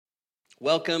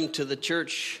Welcome to the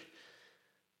Church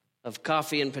of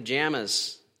Coffee and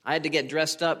Pajamas. I had to get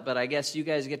dressed up, but I guess you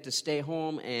guys get to stay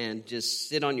home and just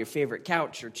sit on your favorite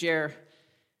couch or chair.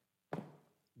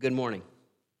 Good morning.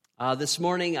 This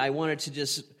morning, I wanted to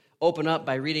just open up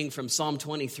by reading from Psalm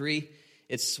 23.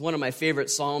 It's one of my favorite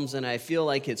psalms, and I feel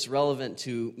like it's relevant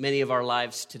to many of our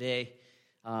lives today.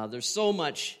 There's so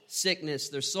much sickness,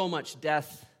 there's so much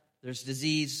death, there's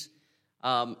disease.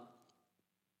 It's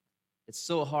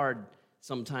so hard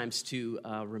sometimes to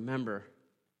remember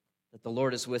that the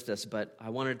Lord is with us, but I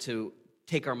wanted to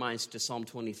take our minds to Psalm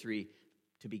 23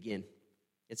 to begin.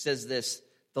 It says this: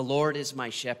 "The Lord is my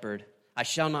shepherd, I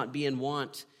shall not be in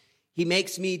want. He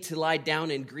makes me to lie down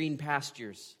in green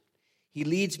pastures. He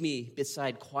leads me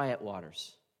beside quiet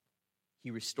waters.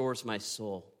 He restores my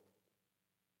soul.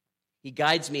 He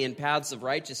guides me in paths of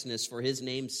righteousness for his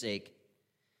name's sake.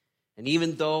 And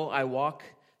even though I walk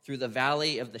through the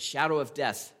valley of the shadow of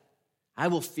death, I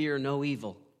will fear no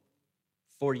evil,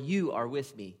 for you are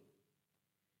with me.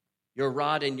 Your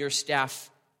rod and your staff,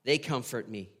 they comfort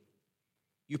me.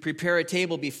 You prepare a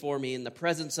table before me in the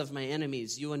presence of my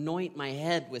enemies. You anoint my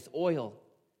head with oil.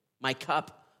 My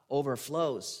cup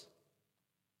overflows.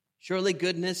 Surely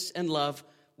goodness and love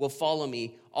will follow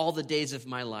me all the days of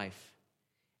my life,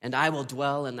 and I will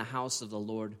dwell in the house of the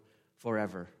Lord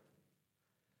forever."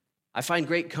 I find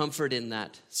great comfort in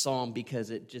that psalm because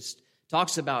it just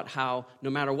talks about how no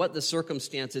matter what the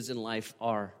circumstances in life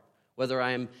are, whether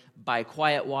I'm by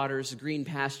quiet waters, green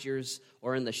pastures,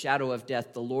 or in the shadow of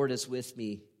death, the Lord is with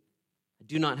me. I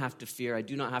do not have to fear. I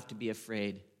do not have to be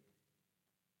afraid.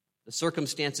 The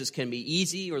circumstances can be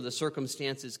easy or the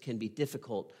circumstances can be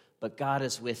difficult, but God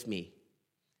is with me.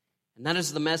 And that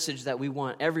is the message that we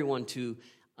want everyone to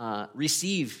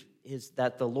receive, is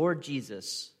that the Lord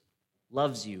Jesus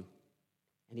loves you.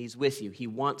 And he's with you. He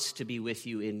wants to be with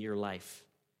you in your life.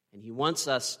 And he wants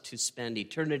us to spend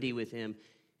eternity with him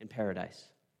in paradise.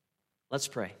 Let's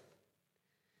pray.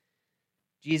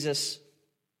 Jesus,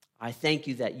 I thank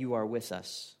you that you are with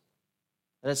us.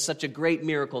 That is such a great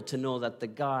miracle to know that the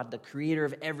God, the creator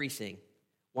of everything,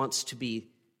 wants to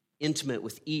be intimate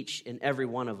with each and every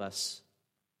one of us.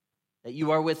 That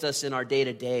you are with us in our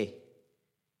day-to-day,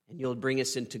 and you'll bring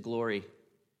us into glory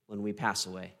when we pass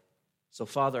away. So,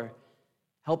 Father,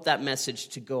 help that message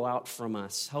to go out from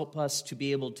us. Help us to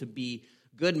be able to be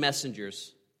good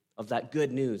messengers of that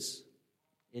good news.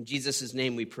 In Jesus'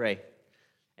 name we pray.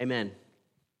 Amen.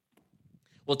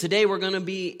 Well, today we're going to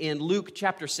be in Luke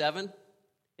chapter 7.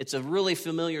 It's a really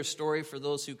familiar story for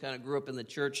those who kind of grew up in the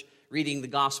church reading the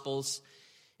Gospels.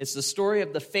 It's the story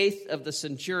of the faith of the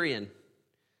centurion.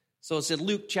 So it's in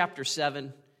Luke chapter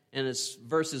 7, and it's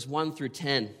verses 1 through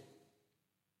 10.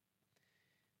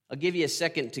 I'll give you a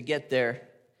second to get there.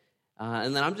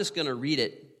 And then I'm just going to read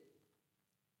it.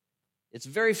 It's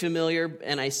very familiar,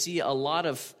 and I see a lot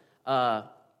of,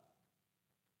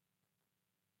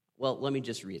 let me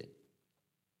just read it.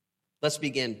 Let's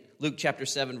begin. Luke chapter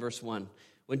 7, verse 1.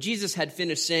 "When Jesus had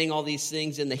finished saying all these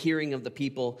things in the hearing of the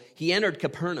people, he entered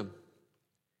Capernaum.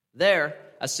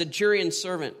 There, a centurion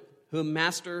servant, whom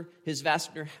his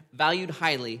master valued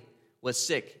highly, was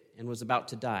sick and was about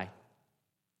to die.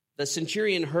 The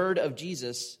centurion heard of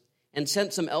Jesus and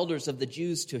sent some elders of the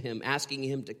Jews to him, asking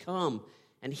him to come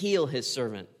and heal his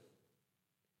servant.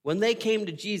 When they came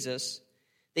to Jesus,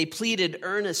 they pleaded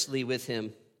earnestly with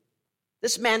him,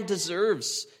 'This man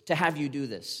deserves to have you do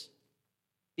this,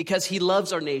 because he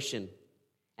loves our nation,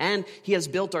 and he has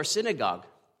built our synagogue.'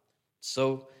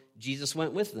 So Jesus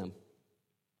went with them.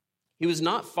 He was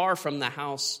not far from the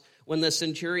house when the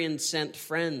centurion sent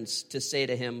friends to say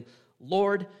to him,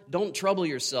 'Lord, don't trouble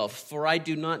yourself, for I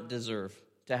do not deserve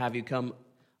to have you come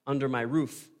under my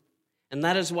roof. And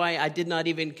that is why I did not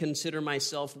even consider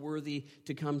myself worthy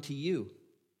to come to you.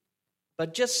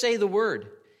 But just say the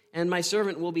word, and my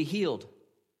servant will be healed.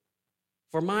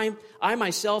 For I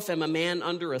myself am a man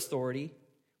under authority,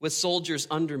 with soldiers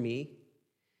under me.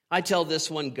 I tell this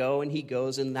one, go, and he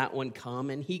goes, and that one, come,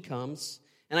 and he comes.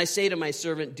 And I say to my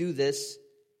servant, do this,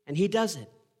 and he does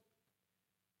it.'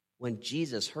 When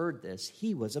Jesus heard this,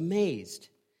 he was amazed.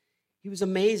 He was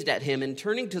amazed at him, and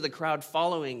turning to the crowd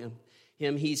following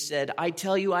him, he said, 'I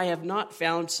tell you, I have not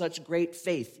found such great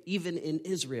faith, even in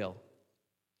Israel.'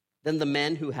 Then the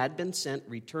men who had been sent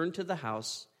returned to the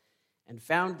house and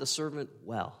found the servant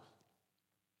well."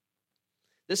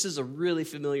 This is a really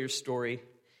familiar story,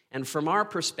 and from our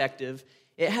perspective,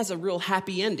 it has a real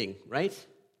happy ending, right?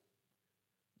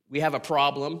 We have a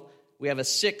problem. We have a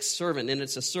sick servant, and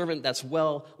it's a servant that's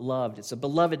well loved. It's a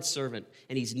beloved servant,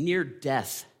 and he's near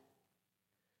death.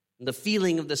 And the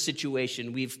feeling of the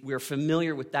situation, we're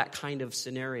familiar with that kind of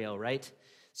scenario, right?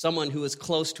 someone who is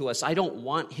close to us. I don't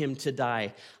want him to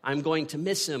die. I'm going to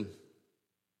miss him.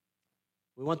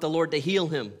 We want the Lord to heal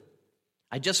him.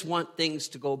 I just want things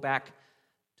to go back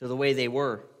to the way they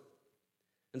were.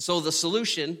 And so the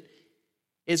solution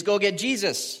is go get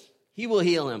Jesus. He will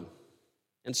heal him.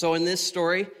 And so in this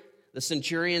story, the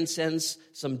centurion sends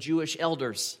some Jewish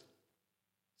elders.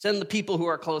 Send the people who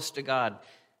are close to God.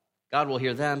 God will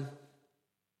hear them.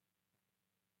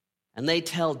 And they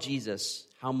tell Jesus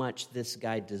how much this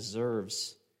guy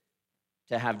deserves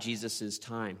to have Jesus'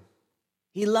 time.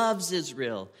 He loves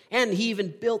Israel, and he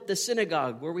even built the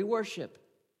synagogue where we worship.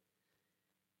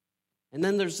 And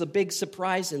then there's a big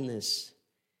surprise in this,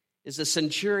 is a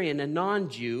centurion, a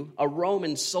non-Jew, a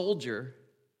Roman soldier,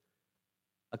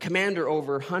 a commander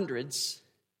over hundreds,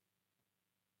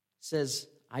 says,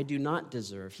 I do not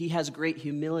deserve. He has great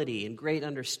humility and great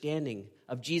understanding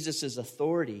of Jesus'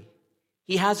 authority.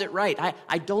 He has it right.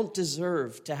 I don't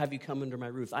deserve to have you come under my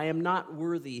roof. I am not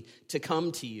worthy to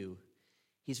come to you.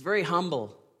 He's very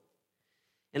humble.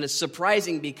 And it's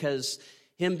surprising because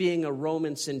him being a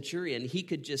Roman centurion, he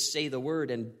could just say the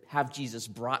word and have Jesus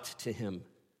brought to him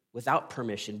without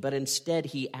permission. But instead,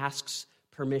 he asks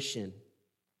permission.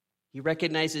 He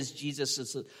recognizes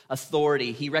Jesus'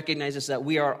 authority. He recognizes that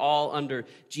we are all under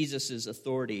Jesus'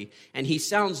 authority. And he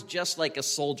sounds just like a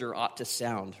soldier ought to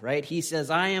sound, right? He says,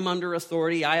 I am under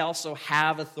authority. I also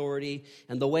have authority.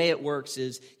 And the way it works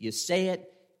is you say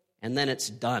it, and then it's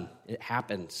done. It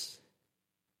happens.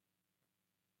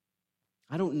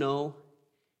 I don't know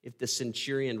if the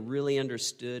centurion really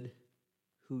understood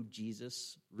who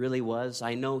Jesus really was.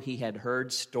 I know he had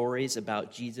heard stories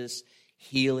about Jesus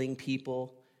healing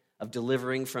people, of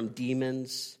delivering from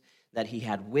demons, that he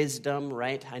had wisdom,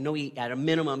 right? I know at a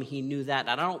minimum he knew that.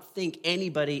 And I don't think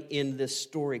anybody in this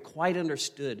story quite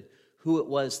understood who it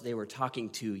was they were talking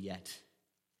to yet.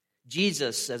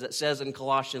 Jesus, as it says in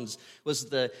Colossians, was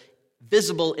the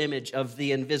visible image of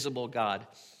the invisible God.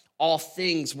 All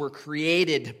things were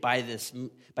created by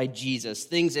Jesus,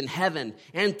 things in heaven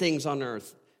and things on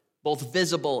earth, both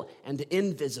visible and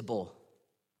invisible.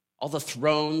 All the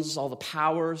thrones, all the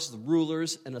powers, the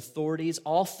rulers and authorities,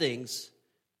 all things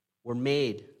were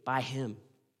made by him.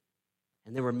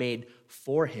 And they were made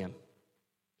for him.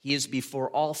 He is before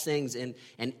all things, and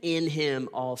in him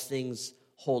all things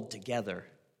hold together.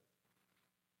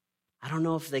 I don't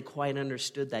know if they quite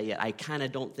understood that yet. I kind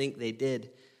of don't think they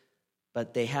did.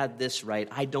 But they had this right.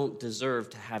 I don't deserve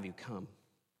to have you come.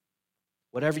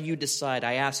 Whatever you decide,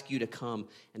 I ask you to come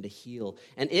and to heal.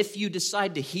 And if you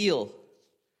decide to heal,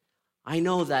 I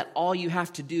know that all you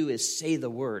have to do is say the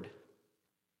word,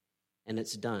 and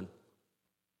it's done.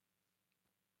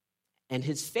 And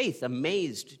his faith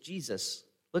amazed Jesus.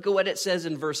 Look at what it says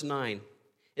in verse 9.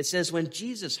 It says, when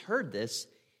Jesus heard this,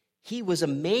 he was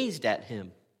amazed at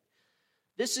him.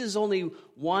 This is only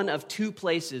one of two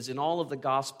places in all of the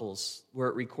Gospels where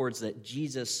it records that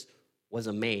Jesus was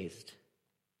amazed.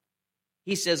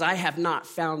 He says, I have not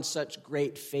found such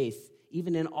great faith,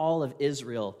 even in all of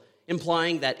Israel,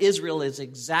 implying that Israel is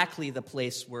exactly the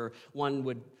place where one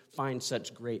would find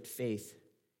such great faith.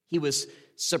 He was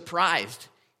surprised.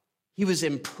 He was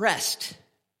impressed.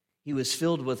 He was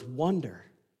filled with wonder.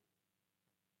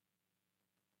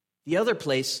 The other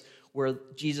place where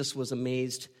Jesus was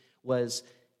amazed was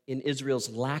in Israel's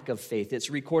lack of faith. It's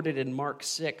recorded in Mark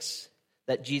 6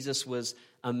 that Jesus was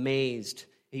amazed.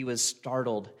 He was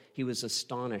startled. He was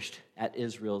astonished at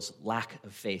Israel's lack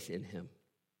of faith in him.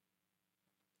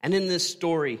 And in this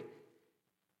story,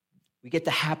 we get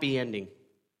the happy ending.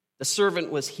 The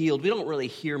servant was healed. We don't really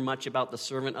hear much about the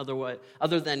servant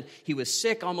other than he was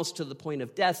sick almost to the point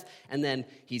of death, and then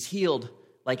he's healed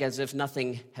like as if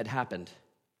nothing had happened.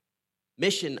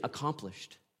 Mission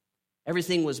accomplished.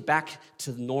 Everything was back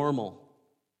to normal.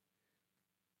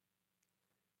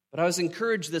 But I was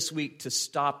encouraged this week to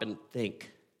stop and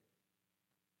think.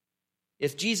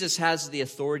 If Jesus has the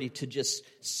authority to just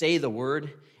say the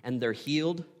word and they're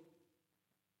healed,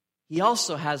 he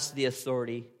also has the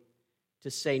authority to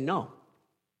say no.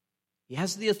 He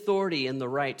has the authority and the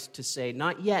right to say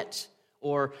not yet,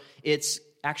 or it's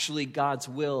actually God's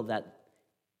will that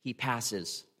he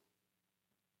passes.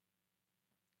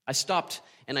 I stopped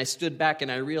and I stood back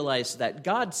and I realized that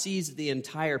God sees the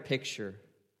entire picture.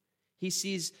 He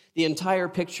sees the entire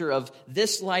picture of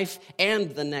this life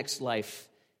and the next life.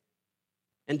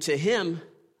 And to him,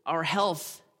 our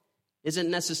health isn't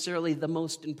necessarily the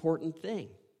most important thing.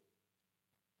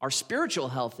 Our spiritual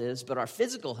health is, but our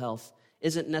physical health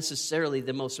isn't necessarily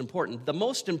the most important. The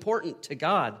most important to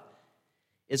God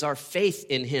is our faith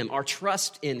in him, our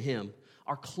trust in him.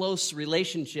 Our close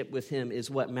relationship with him is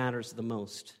what matters the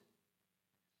most.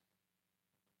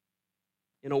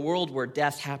 In a world where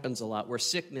death happens a lot, where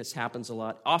sickness happens a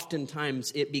lot,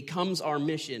 oftentimes it becomes our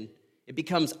mission, it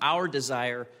becomes our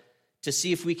desire to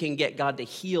see if we can get God to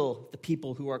heal the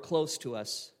people who are close to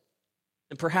us.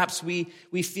 And perhaps we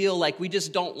feel like we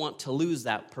just don't want to lose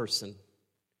that person.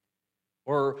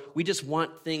 Or we just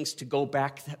want things to go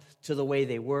back to the way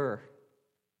they were.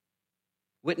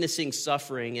 Witnessing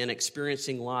suffering and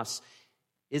experiencing loss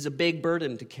is a big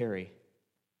burden to carry.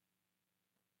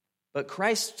 But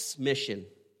Christ's mission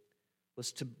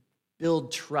was to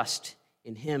build trust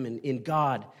in him and in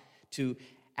God, to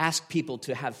ask people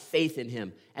to have faith in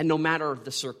him, and no matter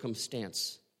the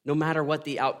circumstance, no matter what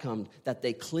the outcome, that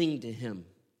they cling to him.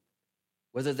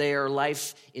 Whether they are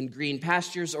life in green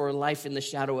pastures or life in the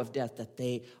shadow of death, that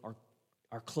they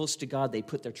are close to God, they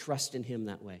put their trust in him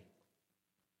that way.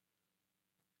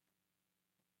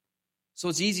 So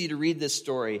it's easy to read this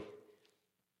story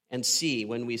and see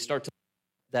when we start to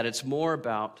that it's more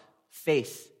about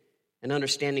faith and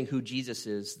understanding who Jesus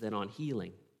is than on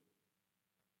healing.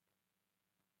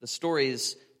 The story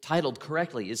is titled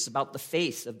correctly. It's about the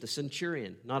faith of the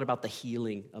centurion, not about the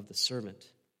healing of the servant.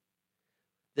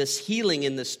 This healing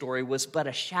in this story was but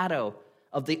a shadow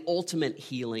of the ultimate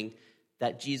healing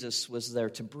that Jesus was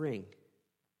there to bring.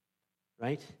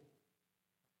 Right?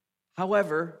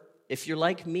 However, if you're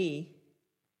like me,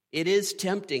 it is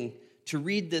tempting to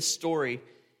read this story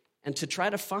and to try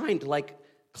to find like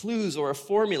clues or a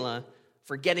formula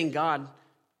for getting God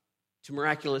to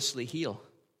miraculously heal,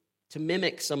 to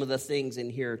mimic some of the things in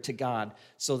here to God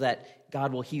so that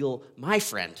God will heal my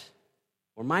friend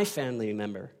or my family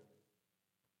member.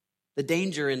 The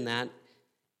danger in that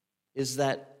is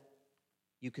that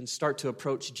you can start to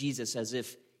approach Jesus as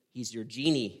if he's your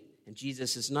genie, and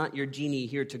Jesus is not your genie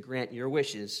here to grant your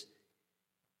wishes,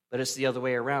 but it's the other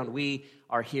way around. We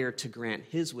are here to grant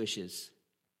his wishes.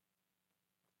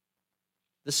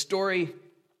 The story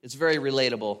is very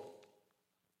relatable.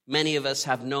 Many of us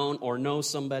have known or know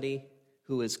somebody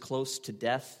who is close to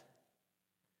death,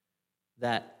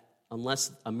 that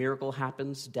unless a miracle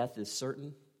happens, death is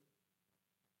certain.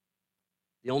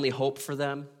 The only hope for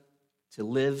them to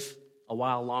live a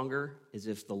while longer is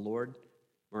if the Lord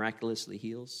miraculously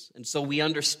heals. And so we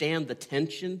understand the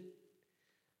tension,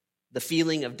 the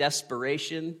feeling of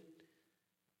desperation,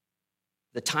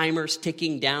 the timers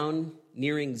ticking down,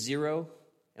 nearing zero.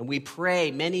 And we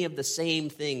pray many of the same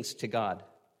things to God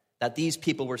that these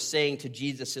people were saying to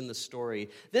Jesus in the story.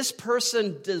 This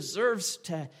person deserves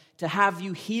to have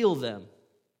you heal them.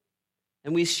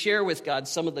 And we share with God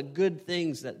some of the good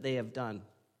things that they have done,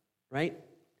 right?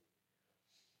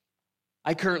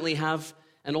 I currently have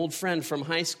an old friend from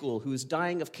high school who is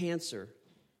dying of cancer.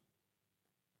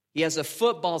 He has a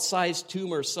football-sized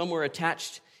tumor somewhere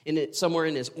attached somewhere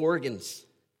in his organs.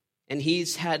 And he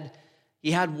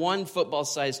had one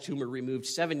football-sized tumor removed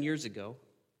 7 years ago.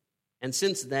 And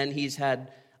since then, he's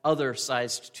had other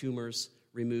sized tumors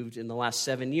removed in the last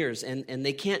 7 years. And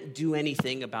they can't do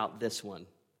anything about this one.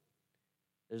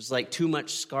 There's like too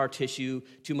much scar tissue,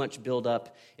 too much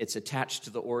buildup. It's attached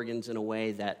to the organs in a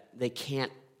way that they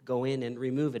can't go in and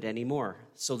remove it anymore.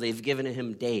 So they've given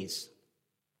him days.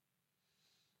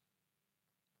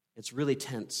 It's really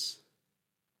tense.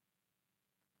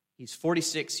 He's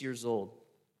 46 years old.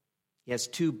 He has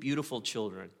 2 beautiful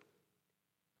children.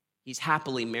 He's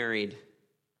happily married.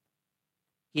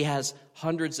 He has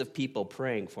hundreds of people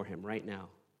praying for him right now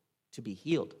to be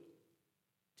healed,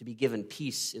 to be given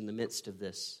peace in the midst of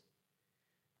this.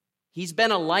 He's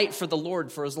been a light for the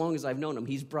Lord for as long as I've known him.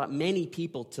 He's brought many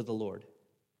people to the Lord.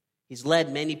 He's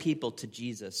led many people to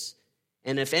Jesus.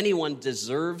 And if anyone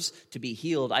deserves to be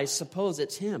healed, I suppose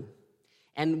it's him.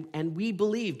 And we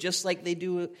believe, just like they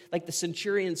do, like the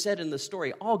centurion said in the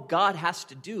story, all God has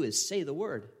to do is say the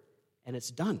word, and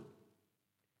it's done.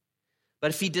 But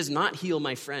if he does not heal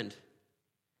my friend,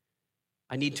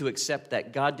 I need to accept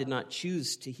that God did not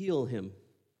choose to heal him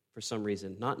for some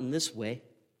reason. Not in this way.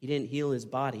 He didn't heal his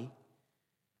body.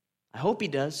 I hope he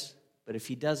does, but if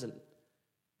he doesn't,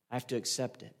 I have to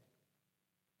accept it.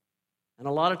 And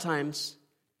a lot of times,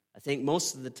 I think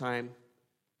most of the time,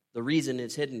 the reason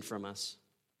is hidden from us.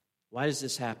 Why does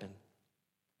this happen?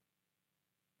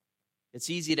 It's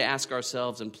easy to ask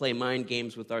ourselves and play mind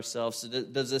games with ourselves. So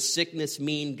does this sickness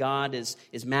mean God is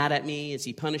mad at me? Is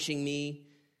he punishing me?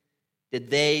 Did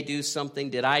they do something?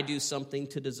 Did I do something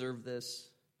to deserve this?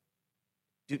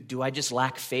 Do I just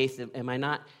lack faith?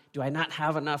 Do I not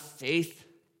have enough faith?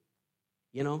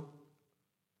 You know?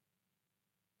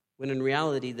 When in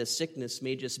reality, the sickness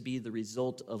may just be the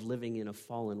result of living in a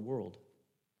fallen world.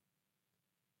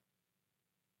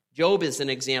 Job is an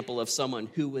example of someone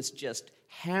who was just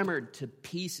hammered to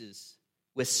pieces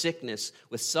with sickness,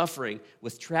 with suffering,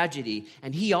 with tragedy.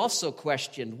 And he also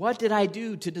questioned, what did I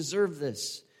do to deserve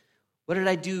this? What did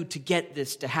I do to get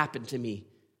this to happen to me?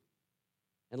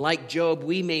 And like Job,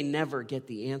 we may never get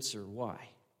the answer why.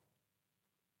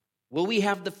 Will we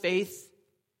have the faith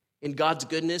in God's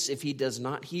goodness if he does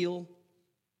not heal?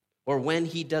 Or when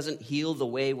he doesn't heal the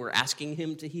way we're asking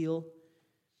him to heal?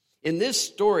 In this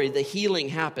story, the healing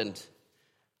happened.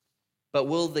 But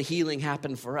will the healing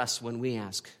happen for us when we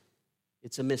ask?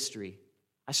 It's a mystery.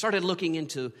 I started looking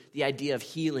into the idea of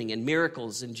healing and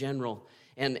miracles in general.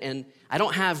 And I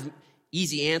don't have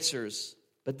easy answers,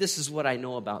 but this is what I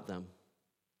know about them.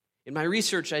 In my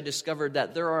research, I discovered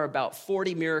that there are about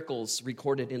 40 miracles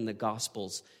recorded in the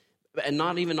Gospels, and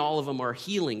not even all of them are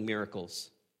healing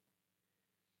miracles.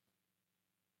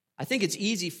 I think it's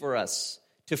easy for us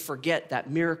to forget that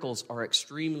miracles are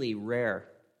extremely rare.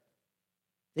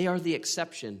 They are the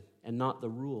exception and not the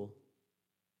rule.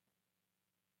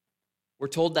 We're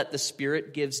told that the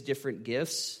Spirit gives different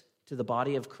gifts to the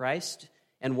body of Christ,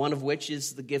 and one of which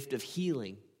is the gift of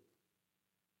healing.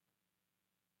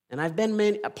 And I've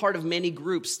been a part of many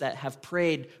groups that have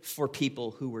prayed for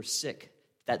people who were sick,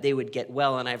 that they would get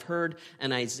well. And I've heard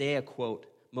an Isaiah quote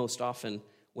most often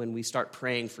when we start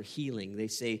praying for healing. They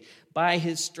say, by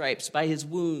his stripes, by his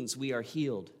wounds, we are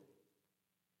healed.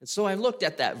 And so I looked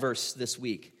at that verse this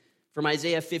week from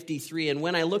Isaiah 53. And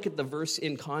when I look at the verse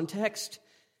in context,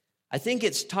 I think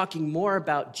it's talking more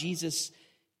about Jesus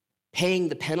paying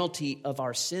the penalty of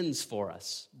our sins for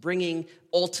us, bringing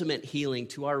ultimate healing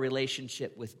to our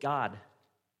relationship with God.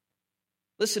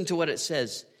 Listen to what it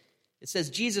says. It says,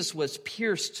 Jesus was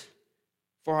pierced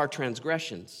for our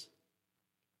transgressions.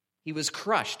 He was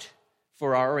crushed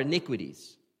for our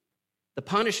iniquities. The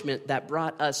punishment that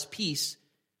brought us peace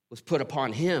was put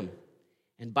upon him,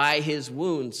 and by his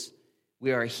wounds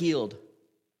we are healed.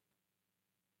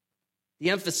 The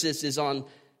emphasis is on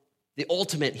the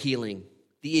ultimate healing,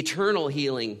 the eternal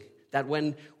healing, that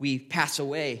when we pass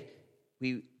away,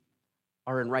 we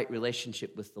are in right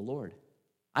relationship with the Lord.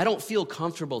 I don't feel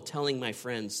comfortable telling my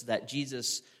friends that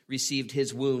Jesus received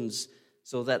his wounds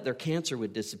so that their cancer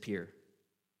would disappear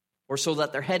or so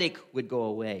that their headache would go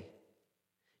away.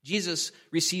 Jesus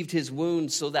received his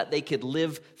wounds so that they could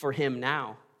live for him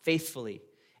now, faithfully,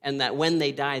 and that when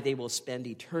they die, they will spend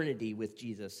eternity with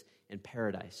Jesus in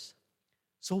paradise.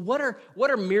 So what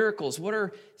are miracles? What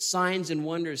are signs and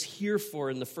wonders here for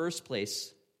in the first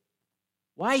place?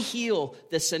 Why heal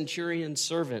the centurion's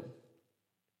servant?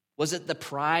 Was it the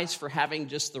prize for having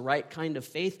just the right kind of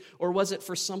faith, or was it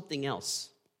for something else?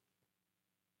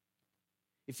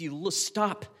 If you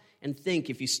stop and think,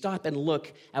 if you stop and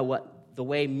look at the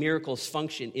way miracles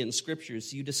function in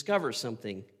scriptures, you discover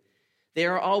something. They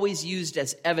are always used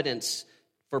as evidence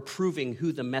for proving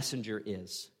who the messenger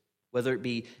is. Whether it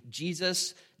be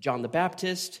Jesus, John the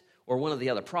Baptist, or one of the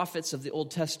other prophets of the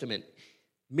Old Testament.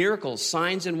 Miracles,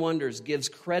 signs, and wonders gives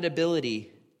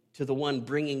credibility to the one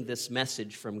bringing this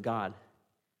message from God.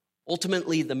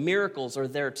 Ultimately, the miracles are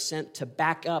there sent to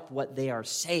back up what they are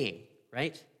saying,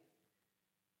 right?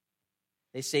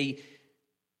 They say,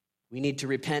 we need to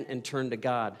repent and turn to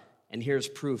God, and here's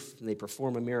proof, and they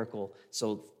perform a miracle.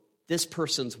 So this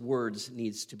person's words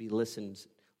needs to be listened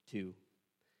to.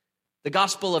 The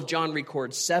Gospel of John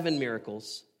records 7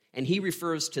 miracles, and he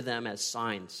refers to them as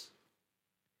signs.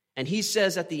 And he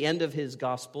says at the end of his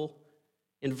Gospel,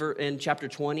 in chapter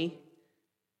 20,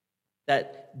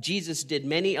 that Jesus did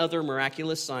many other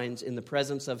miraculous signs in the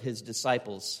presence of his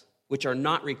disciples, which are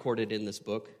not recorded in this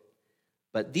book,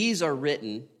 but these are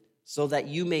written so that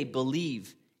you may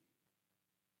believe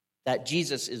that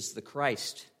Jesus is the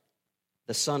Christ,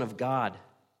 the Son of God,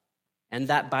 and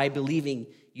that by believing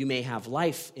you may have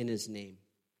life in his name.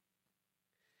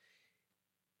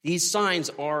 These signs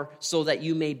are so that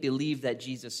you may believe that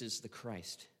Jesus is the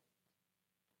Christ.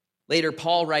 Later,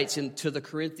 Paul writes to the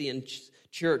Corinthian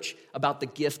church about the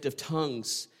gift of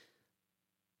tongues,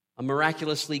 a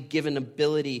miraculously given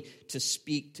ability to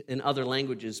speak in other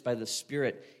languages by the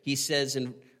Spirit. He says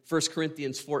in 1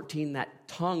 Corinthians 14 that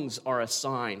tongues are a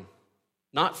sign,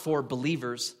 not for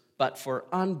believers, but for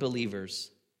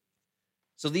unbelievers.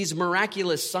 So these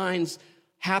miraculous signs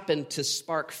happen to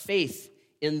spark faith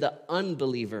in the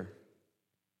unbeliever.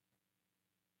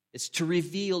 It's to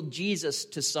reveal Jesus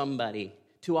to somebody,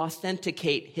 to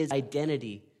authenticate his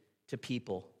identity to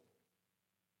people.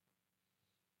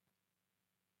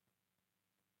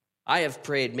 I have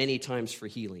prayed many times for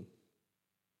healing,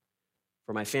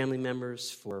 for my family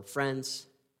members, for friends,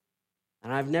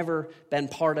 and I've never been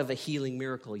part of a healing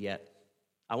miracle yet.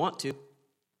 I want to.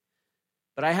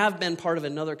 But I have been part of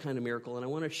another kind of miracle, and I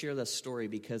want to share this story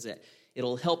because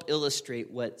it'll help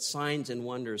illustrate what signs and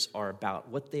wonders are about,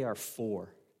 what they are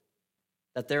for.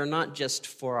 That they're not just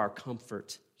for our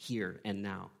comfort here and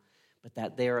now, but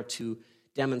that they are to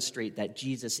demonstrate that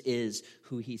Jesus is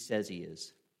who he says he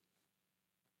is.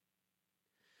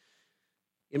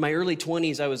 In my early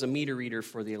 20s, I was a meter reader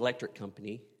for the electric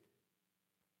company.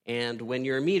 And when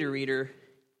you're a meter reader,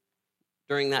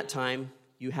 during that time,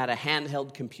 you had a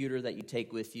handheld computer that you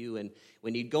take with you. And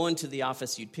when you'd go into the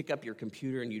office, you'd pick up your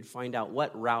computer and you'd find out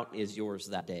what route is yours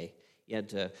that day. You had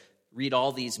to read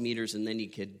all these meters and then you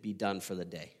could be done for the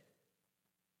day.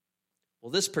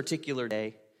 Well, this particular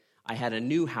day, I had a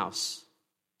new house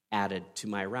added to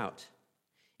my route.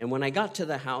 And when I got to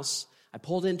the house, I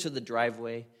pulled into the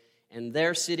driveway, and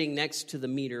there sitting next to the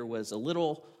meter was a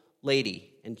little lady,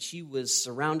 and she was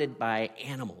surrounded by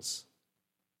animals.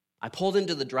 I pulled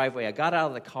into the driveway, I got out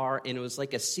of the car, and it was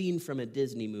like a scene from a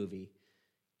Disney movie.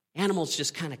 Animals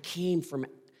just kind of came from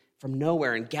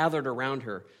nowhere and gathered around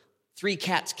her. 3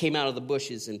 cats came out of the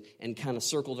bushes and kind of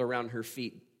circled around her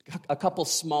feet. A couple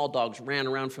small dogs ran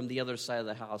around from the other side of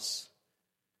the house.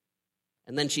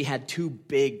 And then she had 2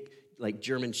 big, like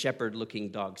German Shepherd-looking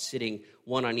dogs sitting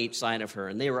one on each side of her,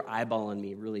 and they were eyeballing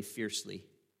me really fiercely.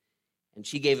 And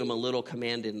she gave them a little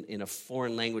command in a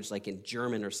foreign language, like in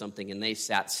German or something, and they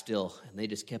sat still, and they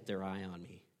just kept their eye on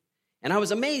me. And I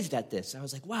was amazed at this. I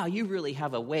was like, wow, you really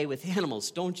have a way with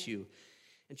animals, don't you?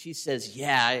 And she says,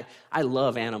 yeah, I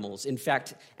love animals. In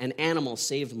fact, an animal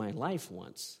saved my life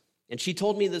once. And she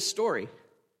told me this story.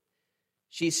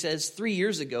 She says, 3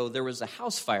 years ago, there was a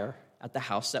house fire at the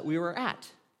house that we were at.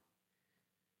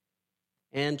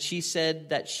 And she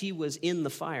said that she was in the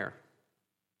fire.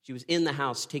 She was in the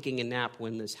house taking a nap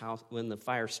when the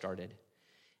fire started.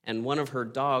 And one of her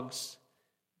dogs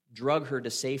drug her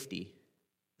to safety.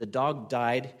 The dog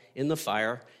died in the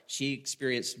fire. She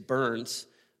experienced burns,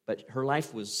 but her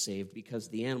life was saved because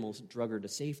the animals drug her to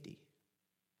safety.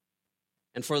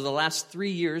 And for the last 3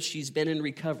 years, she's been in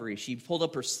recovery. She pulled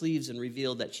up her sleeves and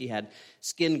revealed that she had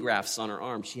skin grafts on her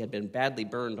arms. She had been badly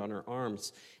burned on her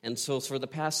arms. And so for the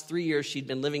past 3 years, she'd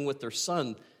been living with her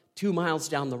son 2 miles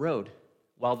down the road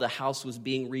while the house was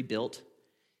being rebuilt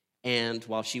and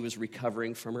while she was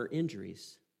recovering from her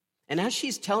injuries. And as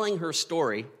she's telling her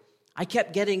story, I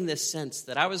kept getting this sense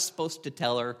that I was supposed to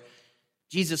tell her,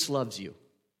 Jesus loves you.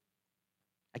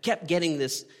 I kept getting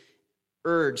this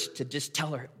urge to just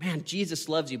tell her, man, Jesus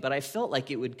loves you, but I felt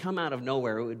like it would come out of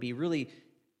nowhere. It would be really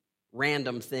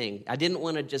random thing. I didn't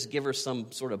want to just give her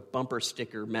some sort of bumper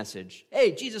sticker message.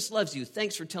 Hey, Jesus loves you.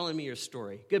 Thanks for telling me your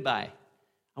story. Goodbye.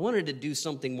 I wanted to do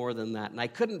something more than that, and I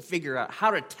couldn't figure out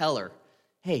how to tell her,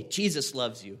 hey, Jesus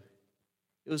loves you.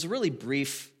 It was really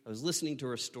brief. I was listening to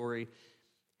her story,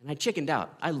 and I chickened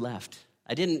out. I left.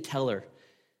 I didn't tell her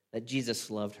that Jesus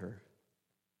loved her.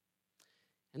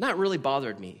 And that really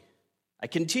bothered me. I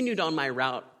continued on my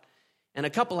route, and a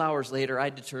couple hours later,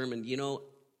 I determined,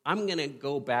 I'm going to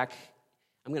go back.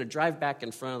 I'm going to drive back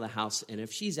in front of the house, and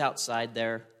if she's outside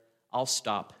there, I'll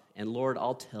stop, and Lord,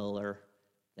 I'll tell her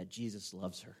that Jesus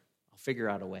loves her. I'll figure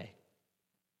out a way.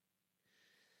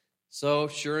 So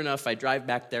sure enough, I drive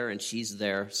back there, and she's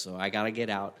there, so I got to get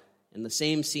out. And the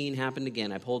same scene happened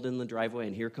again. I pulled in the driveway,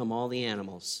 and here come all the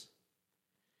animals.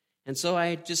 And so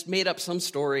I just made up some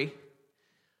story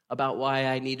about why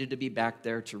I needed to be back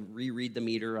there to reread the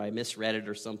meter. I misread it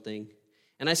or something.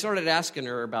 And I started asking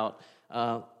her about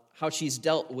how she's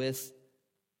dealt with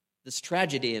this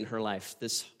tragedy in her life,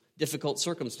 this difficult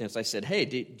circumstance. I said, hey,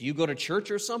 do you go to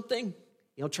church or something?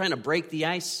 Trying to break the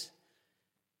ice.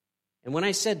 And when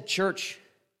I said church,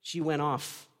 she went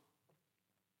off.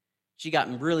 She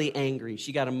got really angry.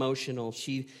 She got emotional.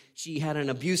 She had an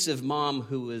abusive mom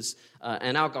who was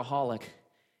an alcoholic.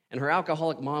 And her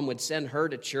alcoholic mom would send her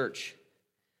to church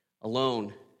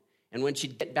alone. And when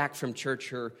she'd get back from church,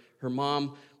 her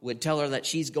mom would tell her that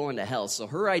she's going to hell. So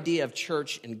her idea of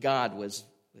church and God was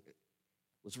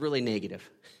really negative,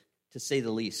 to say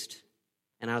the least.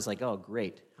 And I was like, oh,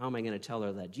 great. How am I going to tell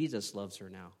her that Jesus loves her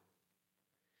now?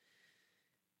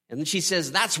 And then she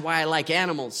says, that's why I like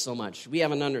animals so much. We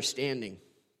have an understanding.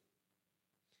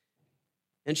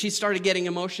 And she started getting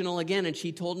emotional again, and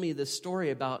she told me this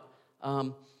story about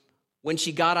when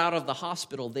she got out of the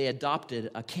hospital, they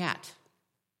adopted a cat.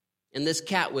 And this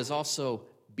cat was also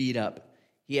beat up.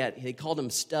 They called him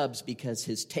Stubbs because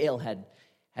his tail had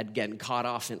gotten cut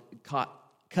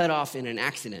off in an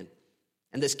accident.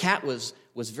 And this cat was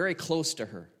very close to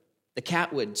her. The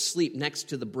cat would sleep next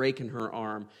to the break in her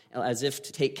arm as if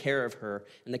to take care of her.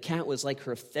 And the cat was like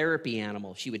her therapy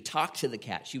animal. She would talk to the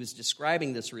cat. She was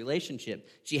describing this relationship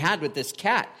she had with this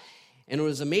cat. And it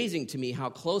was amazing to me how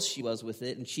close she was with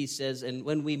it. And she says, and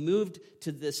when we moved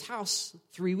to this house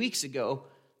 3 weeks ago,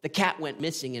 the cat went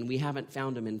missing, and we haven't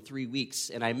found him in 3 weeks,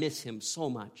 and I miss him so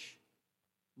much.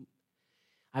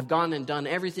 I've gone and done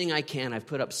everything I can. I've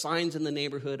put up signs in the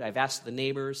neighborhood. I've asked the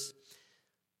neighbors.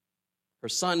 Her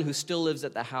son, who still lives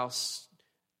at the house,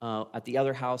 at the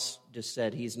other house, just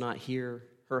said he's not here.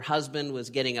 Her husband was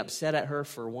getting upset at her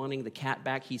for wanting the cat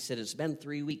back. He said, it's been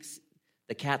 3 weeks.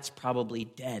 The cat's probably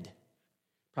dead.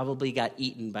 Probably got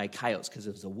eaten by coyotes because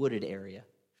it was a wooded area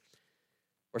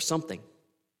or something.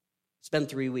 It's been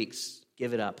 3 weeks.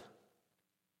 Give it up.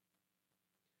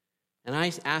 And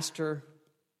I asked her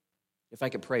if I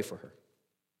could pray for her.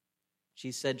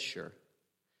 She said, sure.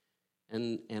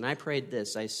 And I prayed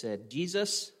this. I said,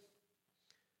 Jesus,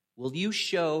 will you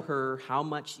show her how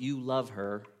much you love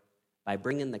her by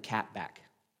bringing the cat back?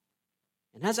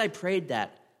 And as I prayed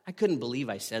that, I couldn't believe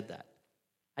I said that.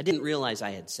 I didn't realize I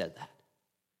had said that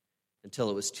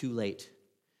until it was too late.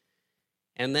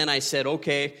 And then I said,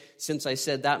 okay, since I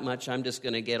said that much, I'm just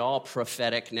going to get all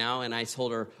prophetic now. And I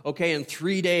told her, okay, in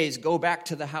 3 days, go back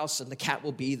to the house and the cat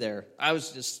will be there. I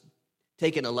was just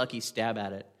taking a lucky stab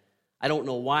at it. I don't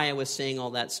know why I was saying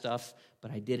all that stuff,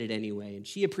 but I did it anyway. And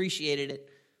she appreciated it,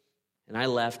 and I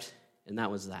left, and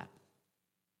that was that.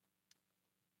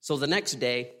 So the next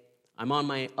day, I'm on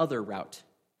my other route,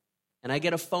 and I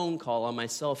get a phone call on my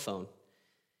cell phone,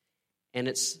 and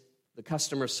it's the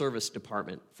customer service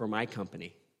department for my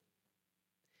company.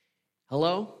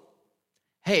 Hello?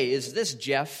 Hey, is this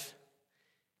Jeff?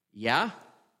 Yeah?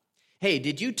 Hey,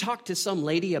 did you talk to some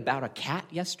lady about a cat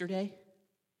yesterday?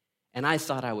 And I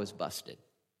thought I was busted.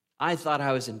 I thought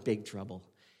I was in big trouble.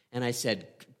 And I said,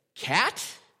 cat?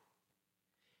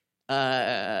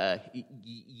 Yeah?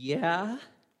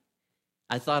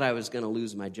 I thought I was going to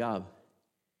lose my job.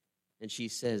 And she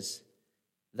says,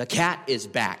 the cat is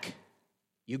back.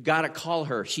 You got to call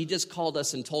her. She just called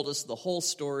us and told us the whole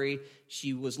story.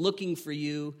 She was looking for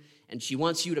you, and she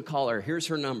wants you to call her. Here's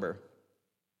her number.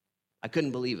 I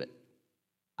couldn't believe it.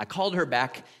 I called her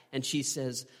back, and she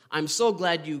says, I'm so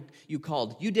glad you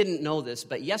called. You didn't know this,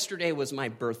 but yesterday was my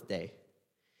birthday.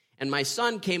 And my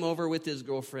son came over with his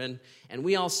girlfriend, and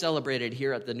we all celebrated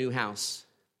here at the new house.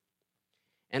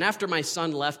 And after my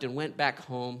son left and went back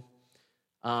home,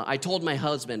 I told my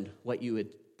husband what you had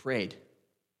prayed.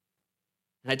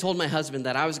 And I told my husband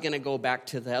that I was going to go back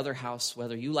to the other house,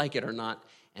 whether you like it or not,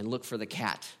 and look for the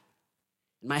cat.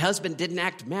 And my husband didn't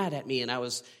act mad at me, and I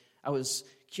was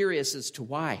curious as to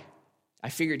why. I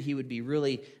figured he would be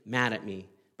really mad at me.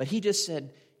 But he just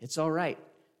said, it's all right.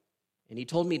 And he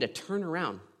told me to turn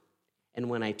around. And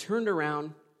when I turned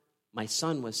around, my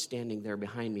son was standing there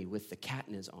behind me with the cat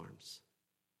in his arms.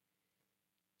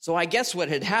 So I guess what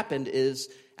had happened is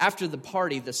after the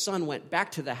party, the son went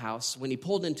back to the house. When he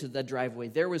pulled into the driveway,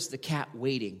 there was the cat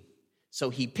waiting. So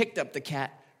he picked up the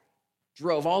cat,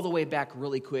 drove all the way back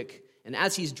really quick. And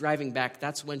as he's driving back,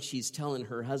 that's when she's telling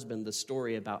her husband the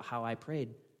story about how I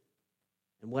prayed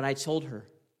and what I told her.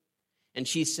 And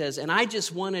she says, and I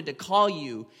just wanted to call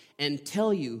you and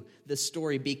tell you the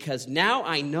story because now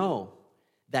I know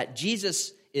that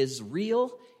Jesus is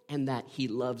real and that he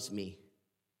loves me.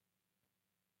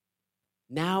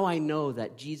 Now I know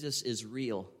that Jesus is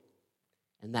real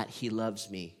and that he loves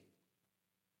me.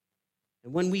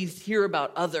 And when we hear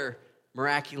about other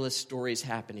miraculous stories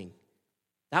happening,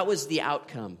 that was the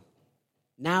outcome.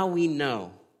 Now we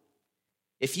know.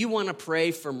 If you want to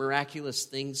pray for miraculous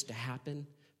things to happen,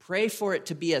 pray for it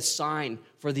to be a sign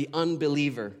for the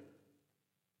unbeliever.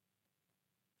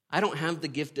 I don't have the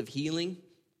gift of healing,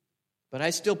 but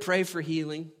I still pray for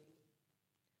healing.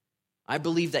 I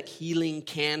believe that healing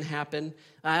can happen.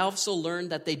 I also learned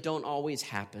that they don't always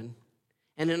happen.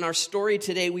 And in our story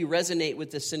today, we resonate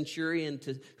with the centurion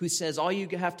who says, all you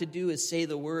have to do is say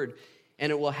the word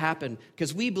and it will happen.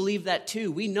 Because we believe that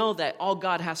too. We know that all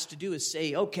God has to do is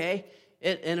say, okay,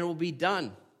 and it will be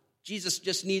done. Jesus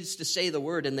just needs to say the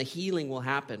word and the healing will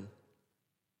happen.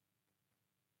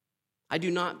 I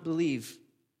do not believe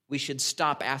we should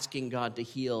stop asking God to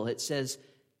heal. It says,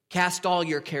 cast all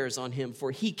your cares on him,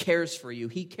 for he cares for you.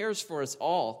 He cares for us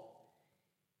all.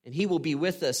 And he will be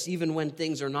with us even when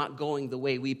things are not going the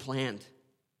way we planned.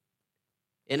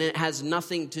 And it has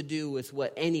nothing to do with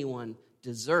what anyone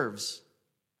deserves.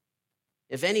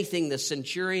 If anything, the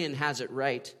centurion has it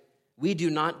right. We do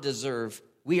not deserve,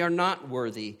 we are not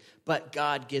worthy, but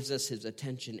God gives us his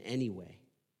attention anyway.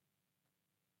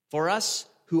 For us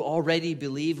who already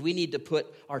believe, we need to put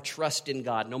our trust in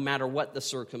God, no matter what the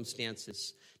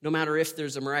circumstances, no matter if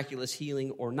there's a miraculous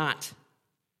healing or not.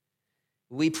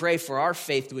 We pray for our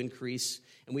faith to increase,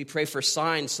 and we pray for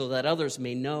signs so that others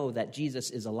may know that Jesus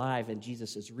is alive and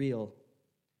Jesus is real.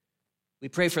 We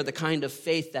pray for the kind of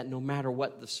faith that no matter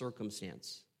what the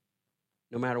circumstance,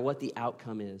 no matter what the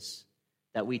outcome is,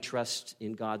 that we trust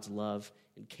in God's love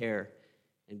and care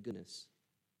and goodness.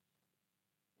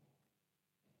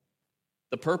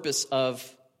 The purpose of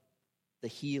the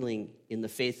healing in the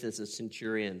faith of the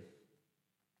centurion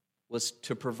was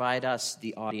to provide us,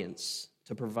 the audience,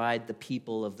 to provide the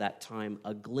people of that time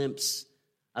a glimpse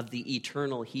of the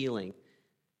eternal healing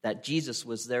that Jesus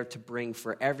was there to bring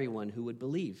for everyone who would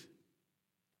believe,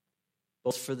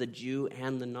 both for the Jew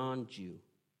and the non-Jew.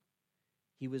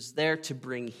 He was there to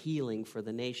bring healing for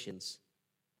the nations.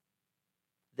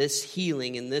 This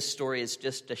healing in this story is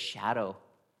just a shadow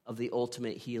of the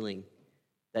ultimate healing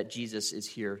that Jesus is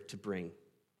here to bring.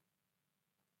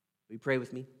 Will you pray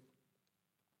with me?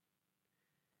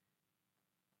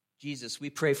 Jesus, we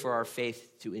pray for our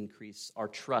faith to increase, our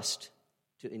trust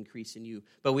to increase in you.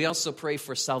 But we also pray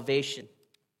for salvation,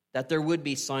 that there would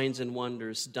be signs and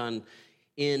wonders done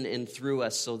in and through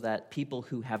us so that people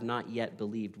who have not yet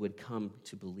believed would come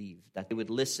to believe, that they would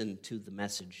listen to the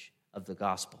message of the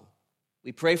gospel.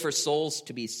 We pray for souls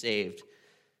to be saved.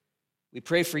 We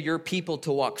pray for your people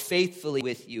to walk faithfully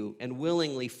with you and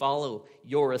willingly follow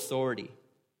your authority,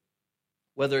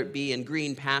 whether it be in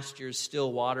green pastures,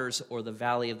 still waters, or the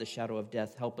valley of the shadow of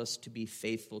death. Help us to be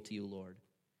faithful to you, Lord.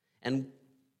 And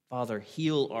Father,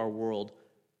 heal our world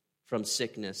from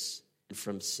sickness and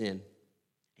from sin.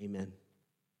 Amen.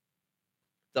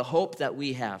 The hope that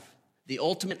we have, the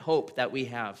ultimate hope that we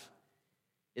have,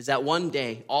 is that one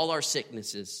day all our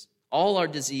sicknesses, all our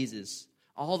diseases,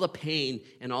 all the pain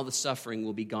and all the suffering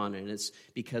will be gone, and it's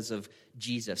because of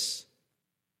Jesus.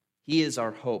 He is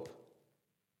our hope.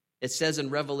 It says in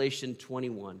Revelation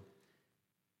 21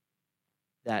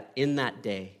 that in that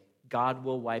day, God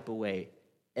will wipe away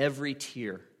every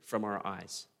tear from our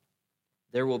eyes.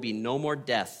 There will be no more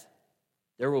death.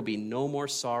 There will be no more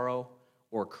sorrow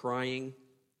or crying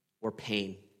or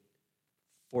pain,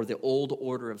 for the old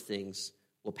order of things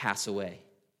will pass away.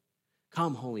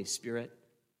 Come, Holy Spirit.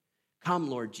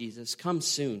 Come, Lord Jesus. Come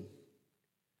soon.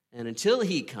 And until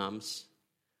he comes,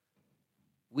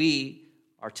 we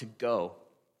are to go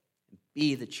and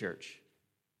be the church.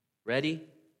 Ready,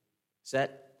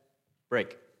 set,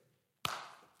 break.